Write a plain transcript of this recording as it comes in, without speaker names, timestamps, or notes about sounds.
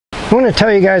I want to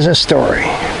tell you guys a story.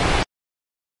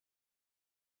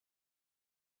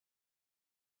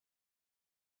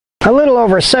 A little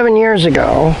over 7 years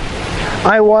ago,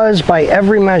 I was, by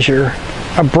every measure,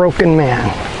 a broken man.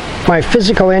 My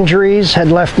physical injuries had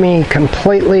left me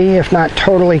completely, if not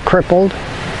totally, crippled.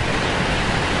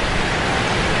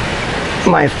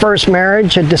 My first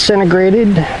marriage had disintegrated.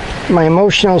 My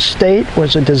emotional state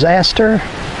was a disaster.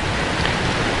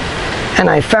 And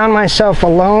I found myself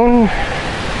alone,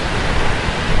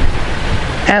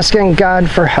 asking God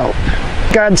for help.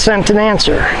 God sent an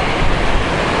answer.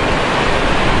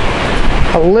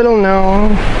 A little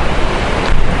known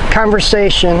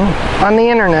conversation on the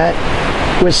internet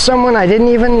with someone I didn't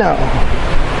even know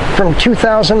from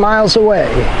 2,000 miles away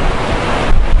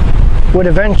would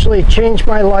eventually change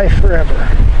my life forever.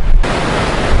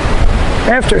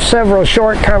 After several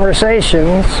short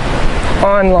conversations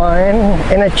online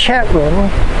in a chat room,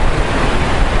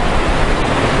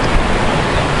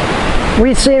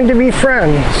 we seemed to be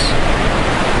friends.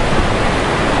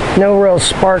 No real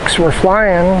sparks were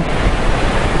flying,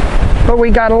 but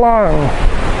we got along.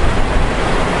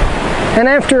 And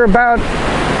after about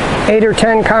 8 or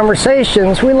 10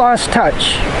 conversations, we lost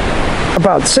touch.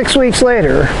 About 6 weeks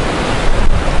later,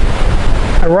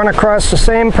 I run across the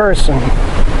same person,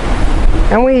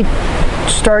 and we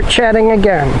start chatting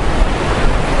again.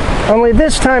 Only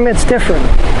this time it's different.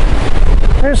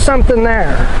 There's something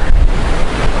there.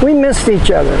 We missed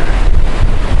each other.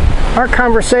 Our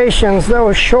conversations,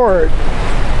 though short,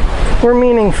 were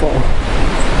meaningful.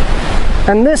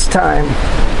 And this time,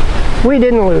 we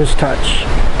didn't lose touch.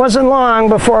 It wasn't long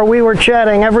before we were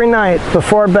chatting every night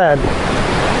before bed.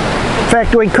 In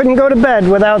fact, we couldn't go to bed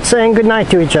without saying goodnight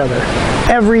to each other.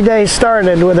 Every day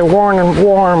started with a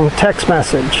warm text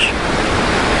message.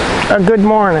 A good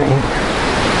morning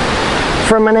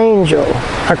from an angel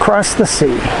across the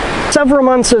sea. Several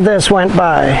months of this went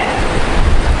by.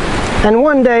 And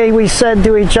one day we said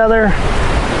to each other,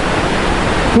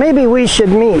 maybe we should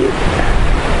meet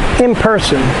in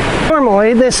person.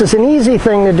 Normally, this is an easy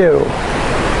thing to do.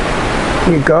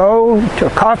 You go to a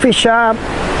coffee shop,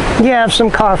 you have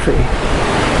some coffee.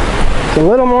 It's a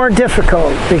little more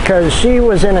difficult because she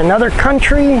was in another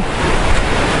country,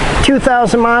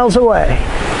 2,000 miles away.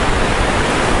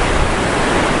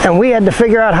 And we had to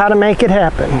figure out how to make it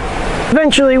happen.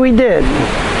 Eventually we did.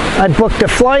 I booked a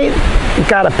flight,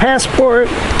 got a passport,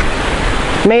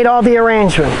 made all the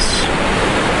arrangements.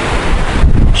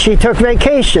 She took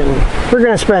vacation. We're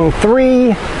going to spend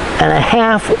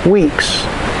 3.5 weeks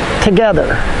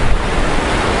together.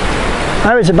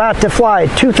 I was about to fly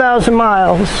 2,000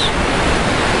 miles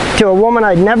to a woman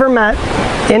I'd never met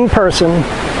in person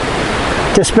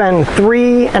to spend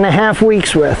 3.5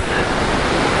 weeks with.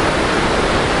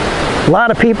 A lot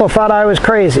of people thought I was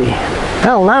crazy.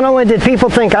 Hell, not only did people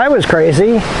think I was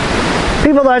crazy,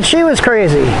 people thought she was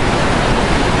crazy.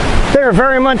 They were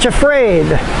very much afraid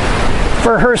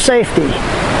for her safety.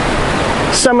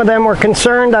 Some of them were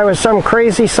concerned I was some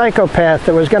crazy psychopath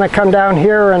that was going to come down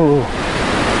here and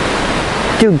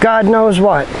do God knows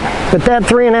what. But that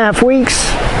 3.5 weeks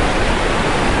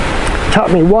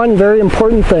taught me one very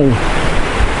important thing.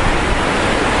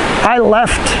 I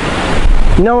left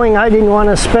knowing I didn't want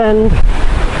to spend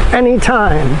any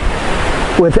time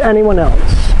with anyone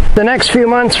else. The next few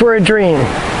months were a dream.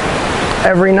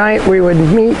 Every night we would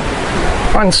meet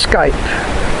on Skype.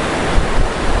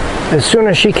 As soon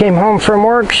as she came home from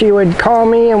work, she would call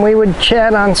me and we would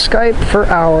chat on Skype for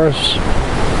hours.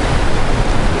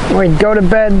 We'd go to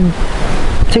bed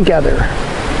together,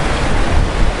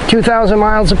 2,000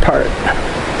 miles apart.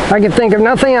 I could think of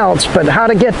nothing else but how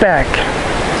to get back.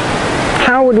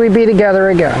 How would we be together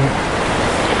again?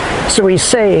 So we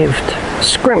saved,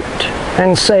 scrimped,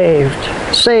 and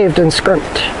saved and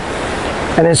scrimped.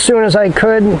 And as soon as I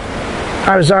could,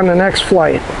 I was on the next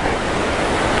flight.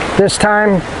 This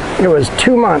time, it was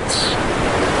 2 months.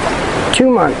 2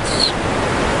 months.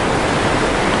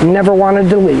 Never wanted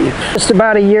to leave. Just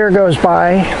about a year goes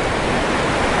by,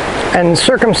 and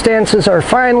circumstances are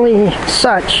finally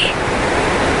such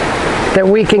that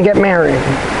we can get married.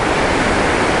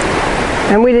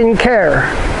 And we didn't care.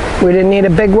 We didn't need a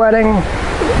big wedding.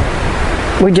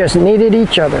 We just needed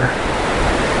each other.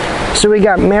 So we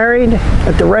got married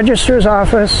at the registrar's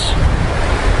office,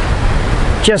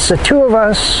 just the two of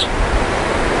us,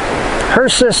 her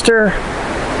sister,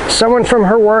 someone from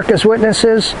her work as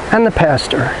witnesses, and the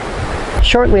pastor.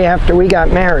 Shortly after we got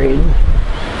married,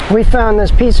 we found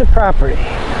this piece of property,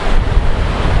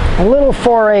 a little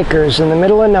 4 acres in the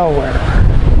middle of nowhere,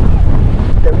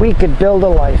 that we could build a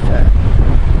life at.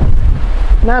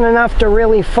 Not enough to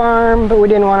really farm, but we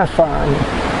didn't want to farm.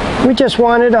 We just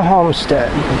wanted a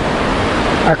homestead,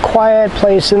 a quiet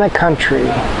place in the country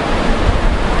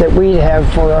that we'd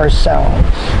have for ourselves,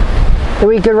 that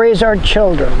we could raise our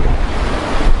children,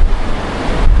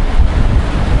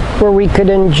 where we could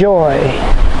enjoy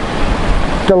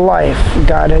the life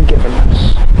God had given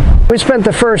us. We spent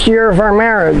the first year of our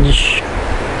marriage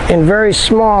in very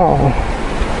small,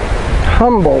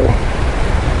 humble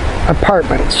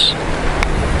apartments.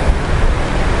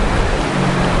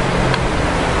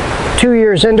 2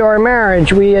 years into our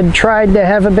marriage, we had tried to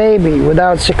have a baby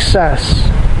without success.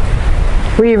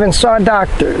 We even saw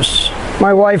doctors.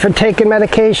 My wife had taken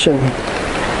medication,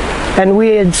 and we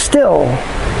had still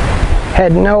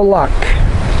had no luck.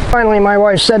 Finally, my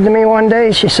wife said to me one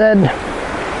day, she said,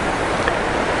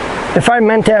 if I'm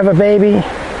meant to have a baby,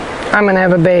 I'm going to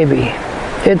have a baby.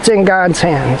 It's in God's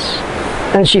hands.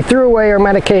 And she threw away her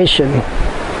medication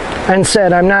and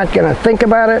said, I'm not going to think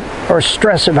about it or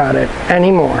stress about it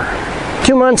anymore.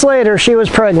 2 months later, she was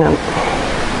pregnant.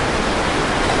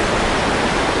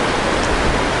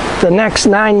 The next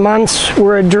 9 months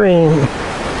were a dream.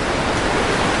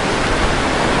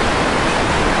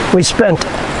 We spent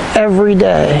every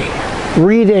day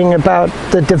reading about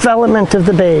the development of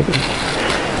the baby.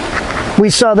 We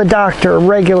saw the doctor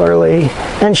regularly,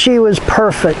 and she was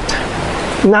perfect.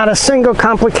 Not a single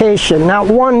complication, not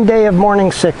one day of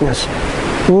morning sickness,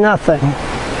 nothing.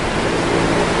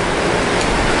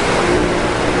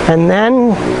 And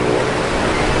then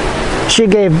she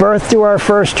gave birth to our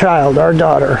first child, our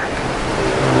daughter.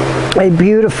 A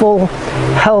beautiful,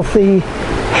 healthy,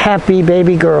 happy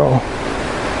baby girl.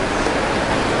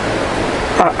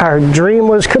 Our dream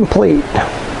was complete.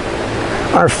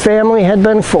 Our family had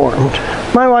been formed.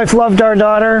 My wife loved our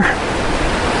daughter,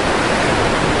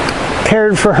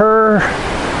 cared for her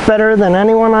better than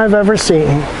anyone I've ever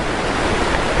seen.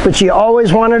 But she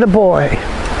always wanted a boy.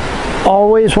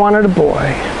 Always wanted a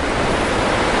boy.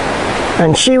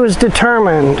 And she was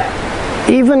determined,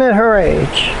 even at her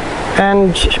age,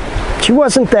 and she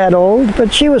wasn't that old,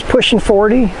 but she was pushing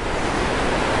 40,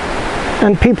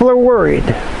 and people are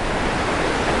worried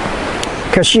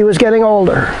because she was getting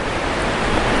older.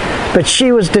 But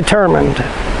she was determined.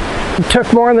 It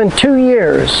took more than 2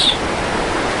 years.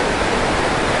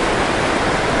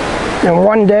 And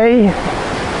one day,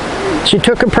 she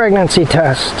took a pregnancy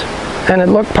test, and it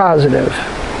looked positive.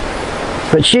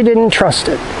 But she didn't trust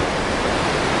it.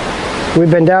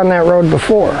 We've been down that road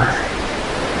before.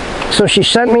 So she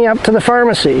sent me up to the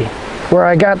pharmacy, where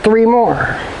I got 3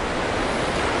 more.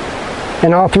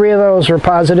 And all 3 of those were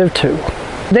positive too.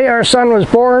 The day our son was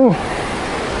born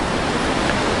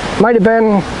might have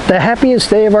been the happiest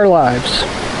day of our lives.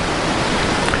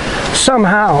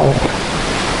 Somehow,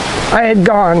 I had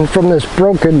gone from this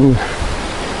broken,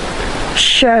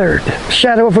 shattered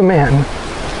shadow of a man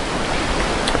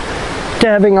to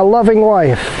having a loving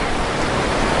wife,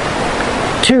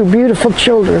 2 beautiful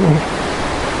children,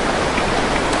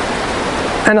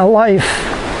 and a life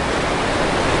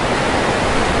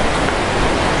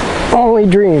only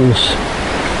dreams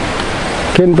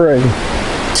can bring.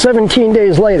 17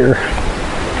 days later,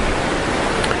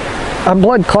 a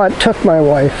blood clot took my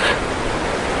wife,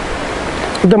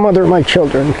 the mother of my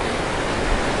children,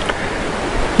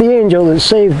 the angel that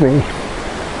saved me.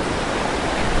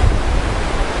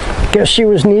 Guess she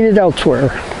was needed elsewhere.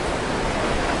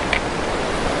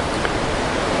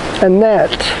 And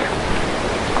that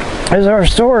is our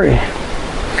story.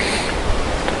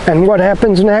 And what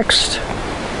happens next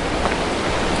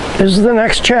is the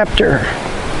next chapter.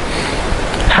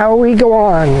 How we go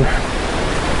on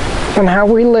and how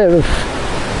we live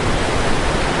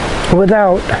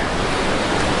without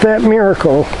that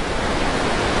miracle,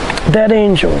 that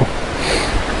angel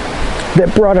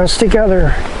that brought us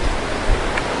together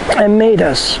and made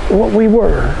us what we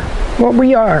were, what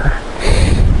we are.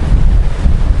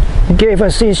 Gave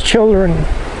us these children.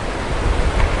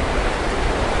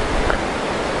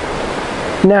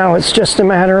 Now it's just a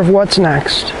matter of what's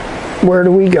next. Where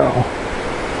do we go?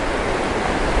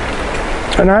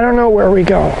 And I don't know where we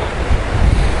go.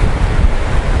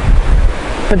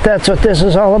 But that's what this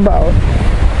is all about.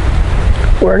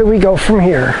 Where do we go from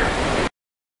here?